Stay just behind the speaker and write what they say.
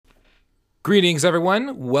Greetings,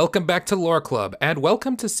 everyone. Welcome back to Lore Club, and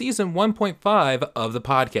welcome to Season 1.5 of the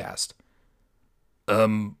podcast.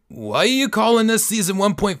 Why are you calling this Season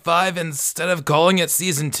 1.5 instead of calling it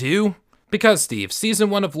Season 2? Because, Steve, Season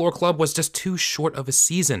 1 of Lore Club was just too short of a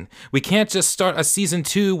season. We can't just start a Season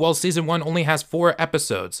 2 while Season 1 only has 4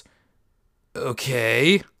 episodes.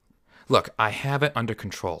 Okay. Look, I have it under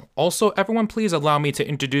control. Also, everyone please allow me to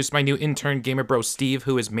introduce my new intern, Gamer Bro Steve,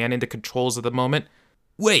 who is manning the controls at the moment.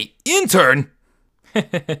 Wait, intern?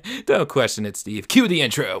 Don't question it, Steve. Cue the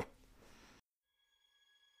intro.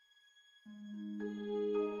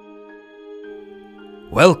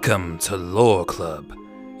 Welcome to Lore Club,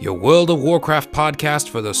 your World of Warcraft podcast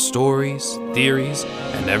for the stories, theories,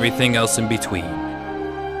 and everything else in between.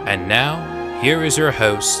 And now, here is your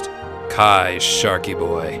host, Kai Sharky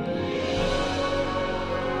Boy.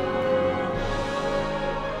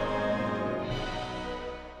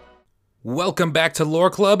 Welcome back to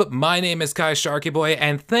Lore Club. My name is Kai Sharky Boy,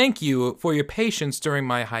 and thank you for your patience during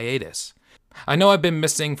my hiatus. I know I've been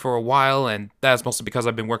missing for a while, and that's mostly because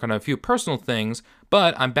I've been working on a few personal things,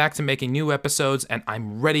 but I'm back to making new episodes, and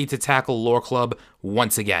I'm ready to tackle Lore Club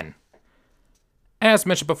once again. As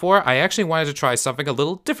mentioned before, I actually wanted to try something a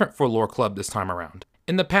little different for Lore Club this time around.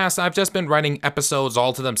 In the past, I've just been writing episodes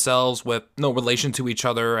all to themselves with no relation to each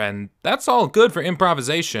other, and that's all good for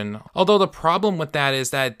improvisation. Although the problem with that is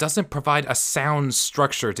that it doesn't provide a sound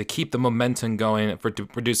structure to keep the momentum going for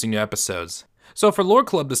producing new episodes. So for Lore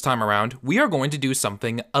Club this time around, we are going to do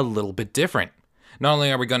something a little bit different. Not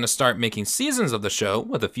only are we going to start making seasons of the show,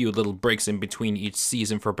 with a few little breaks in between each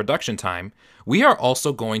season for production time, we are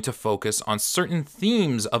also going to focus on certain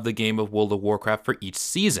themes of the game of World of Warcraft for each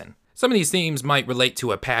season. Some of these themes might relate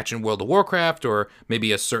to a patch in World of Warcraft, or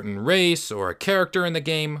maybe a certain race or a character in the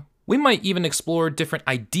game. We might even explore different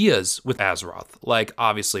ideas with Azeroth, like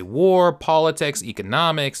obviously war, politics,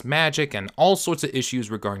 economics, magic, and all sorts of issues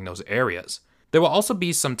regarding those areas. There will also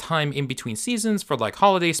be some time in between seasons for like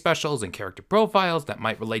holiday specials and character profiles that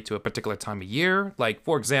might relate to a particular time of year. Like,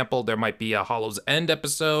 for example, there might be a Hollow's End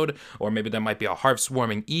episode, or maybe there might be a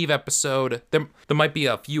Hearthswarming Eve episode. There might be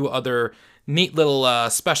a few other neat little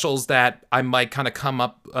specials that I might kind of come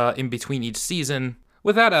up in between each season.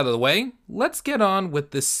 With that out of the way, let's get on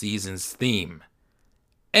with this season's theme.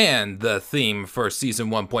 And the theme for Season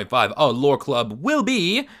 1.5 of Lore Club will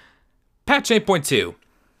be Patch 8.2.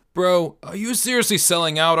 Bro, are you seriously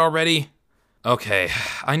selling out already? Okay,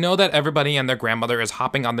 I know that everybody and their grandmother is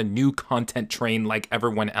hopping on the new content train like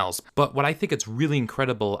everyone else, but what I think is really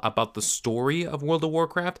incredible about the story of World of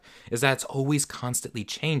Warcraft is that it's always constantly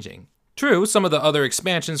changing. True, some of the other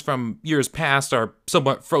expansions from years past are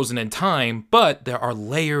somewhat frozen in time, but there are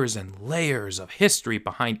layers and layers of history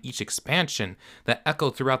behind each expansion that echo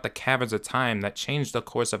throughout the caverns of time that change the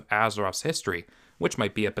course of Azeroth's history, which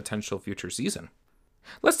might be a potential future season.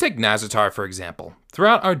 Let's take Nazjatar for example.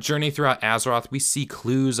 Throughout our journey throughout Azeroth, we see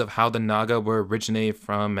clues of how the Naga were originated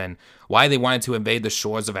from and why they wanted to invade the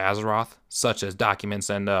shores of Azeroth, such as documents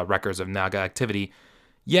and records of Naga activity.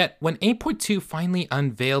 Yet, when 8.2 finally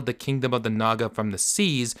unveiled the kingdom of the Naga from the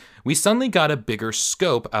seas, we suddenly got a bigger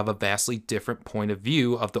scope of a vastly different point of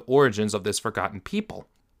view of the origins of this forgotten people.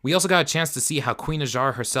 We also got a chance to see how Queen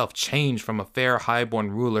Azshara herself changed from a fair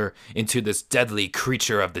highborn ruler into this deadly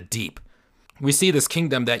creature of the deep. We see this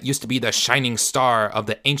kingdom that used to be the shining star of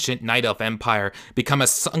the ancient Night Elf Empire become a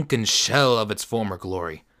sunken shell of its former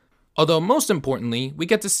glory. Although most importantly, we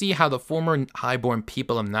get to see how the former highborn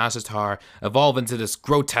people of Nazjatar evolve into this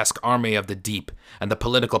grotesque army of the deep, and the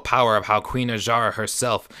political power of how Queen Azshara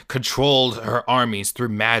herself controlled her armies through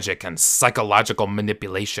magic and psychological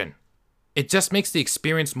manipulation. It just makes the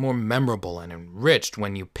experience more memorable and enriched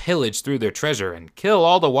when you pillage through their treasure and kill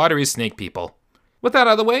all the watery snake people. With that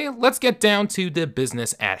out of the way, let's get down to the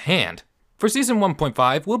business at hand. For Season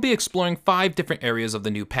 1.5, we'll be exploring 5 different areas of the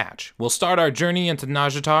new patch. We'll start our journey into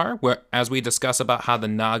Nazjatar, where as we discuss about how the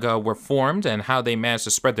Naga were formed and how they managed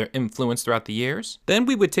to spread their influence throughout the years. Then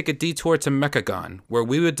we would take a detour to Mechagon, where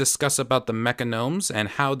we would discuss about the Mechagnomes and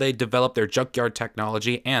how they developed their junkyard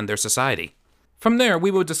technology and their society. From there, we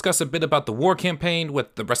will discuss a bit about the war campaign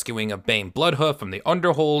with the rescuing of Bane Bloodhoof from the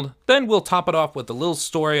Underhold. Then we'll top it off with a little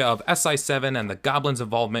story of SI7 and the Goblins'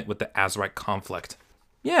 involvement with the Azerite conflict.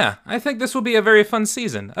 Yeah, I think this will be a very fun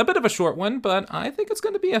season. A bit of a short one, but I think it's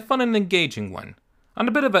going to be a fun and engaging one. On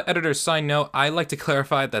a bit of an editor's side note, I like to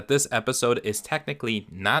clarify that this episode is technically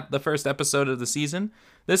not the first episode of the season.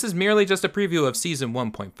 This is merely just a preview of Season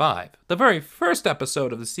 1.5. The very first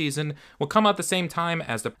episode of the season will come out the same time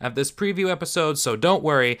as this preview episode, so don't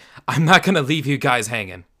worry, I'm not going to leave you guys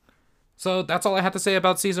hanging. So that's all I have to say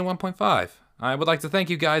about Season 1.5. I would like to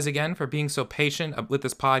thank you guys again for being so patient with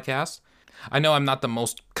this podcast. I know I'm not the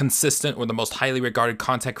most consistent or the most highly regarded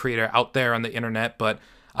content creator out there on the internet, but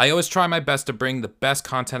I always try my best to bring the best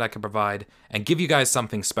content I can provide and give you guys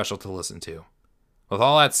something special to listen to. With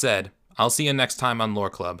all that said, I'll see you next time on Lore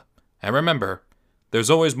Club. And remember, there's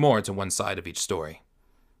always more to one side of each story.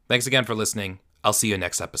 Thanks again for listening. I'll see you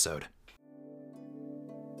next episode.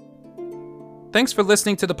 Thanks for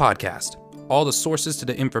listening to the podcast. All the sources to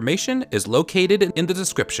the information is located in the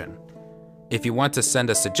description. If you want to send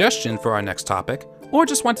a suggestion for our next topic, or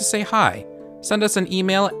just want to say hi, send us an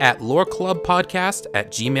email at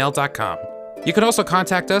loreclubpodcast@gmail.com. You can also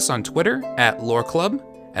contact us on Twitter @loreclub,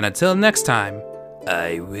 and until next time,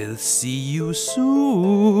 I will see you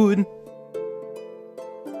soon.